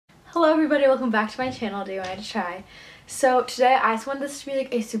Hello everybody, welcome back to my channel, Diyingtotry. So today I just wanted this to be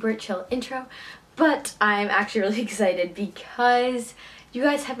like a super chill intro, but I'm actually really excited because you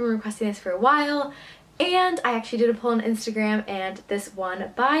guys have been requesting this for a while, and I actually did a poll on Instagram and this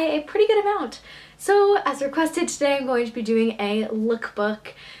won by a pretty good amount. So as requested, today I'm going to be doing a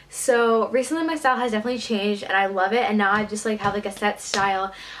lookbook. So recently my style has definitely changed and I love it, and now I just like have like a set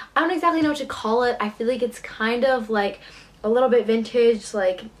style. I don't exactly know what to call it. I feel like it's kind of like a little bit vintage,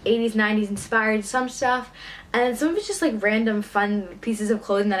 like 80s, 90s inspired, some stuff, and some of it's just like random fun pieces of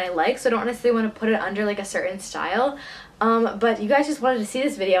clothing that I like, so I don't necessarily want to put it under like a certain style. But you guys just wanted to see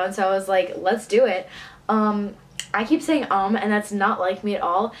this video, and so I was like, let's do it. I keep saying and that's not like me at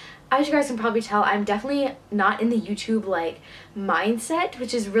all. As you guys can probably tell, I'm definitely not in the YouTube like mindset,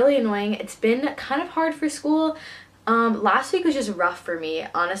 which is really annoying. It's been kind of hard for school. Last week was just rough for me,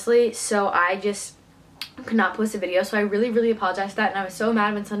 honestly, so I just could not post a video, so I really apologize for that, and I was so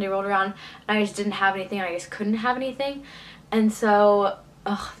mad when Sunday rolled around and I just didn't have anything, and I just couldn't have anything, and so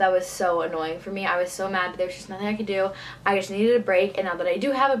that was so annoying for me. I was so mad, but there was just nothing I could do. I just needed a break, and now that I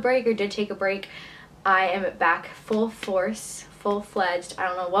do have a break, or did take a break, I am back full force, full-fledged. I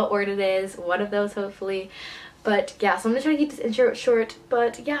don't know what word it is, one of those hopefully, but yeah, so I'm gonna try to keep this intro short,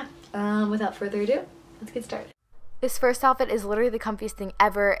 but yeah, without further ado, let's get started. This first outfit is literally the comfiest thing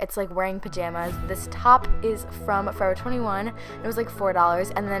ever. It's like wearing pajamas. This top is from Forever 21. It was like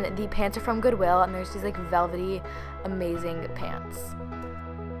 $4, and then the pants are from Goodwill, and there's these like velvety, amazing pants.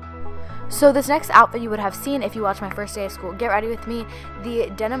 So this next outfit you would have seen if you watched my first day of school, Get Ready With Me.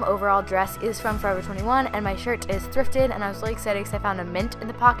 The denim overall dress is from Forever 21, and my shirt is thrifted, and I was really excited because I found a mint in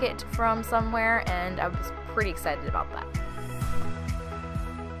the pocket from somewhere, and I was pretty excited about that.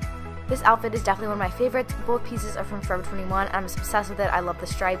 This outfit is definitely one of my favorites. Both pieces are from Forever 21. I'm just obsessed with it. I love the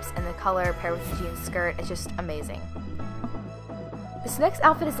stripes and the color paired with the jeans skirt. It's just amazing. This next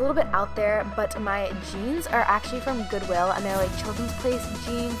outfit is a little bit out there, but my jeans are actually from Goodwill, and they're like Children's Place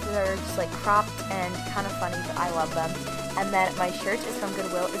jeans that are just like cropped and kind of funny, but I love them. And then my shirt is from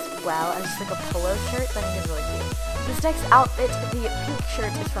Goodwill as well, and it's just like a polo shirt that I think is really cute. This next outfit, the pink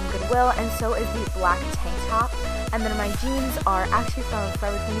shirt is from Goodwill, and so is the black tank top. And then my jeans are actually from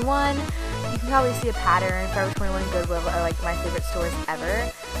Forever 21. You can probably see a pattern. Forever 21 and Goodwill are like my favorite stores ever.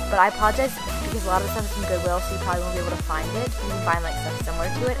 But I apologize because a lot of the stuff is from Goodwill, so you probably won't be able to find it. You can find like stuff similar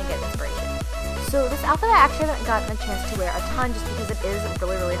to it and get inspiration. So this outfit I actually haven't gotten a chance to wear a ton just because it is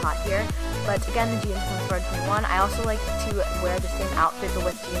really hot here. But again, the jeans from Forever 21. I also like to wear the same outfit but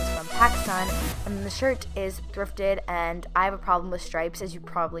with jeans from PacSun. And then the shirt is thrifted, and I have a problem with stripes, as you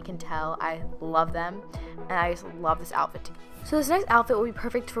probably can tell. I love them, and I just love this outfit too. So this next outfit will be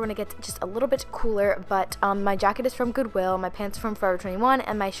perfect for when it gets just a little bit cooler, but my jacket is from Goodwill, my pants are from Forever 21,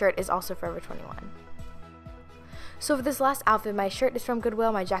 and my shirt is also Forever 21. So for this last outfit, my shirt is from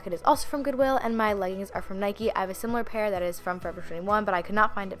Goodwill, my jacket is also from Goodwill, and my leggings are from Nike. I have a similar pair that is from Forever 21, but I could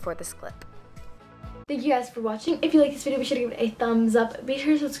not find it for this clip. Thank you guys for watching. If you like this video, be sure to give it a thumbs up. Be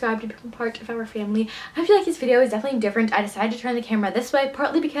sure to subscribe to become part of our family. I feel like this video is definitely different. I decided to turn the camera this way,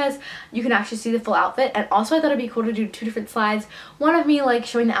 partly because you can actually see the full outfit, and also I thought it'd be cool to do two different slides. One of me like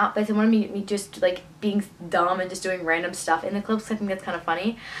showing the outfits, and one of me just like being dumb and just doing random stuff in the clips. I think that's kind of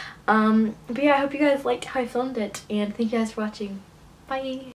funny. But yeah, I hope you guys liked how I filmed it, and thank you guys for watching. Bye!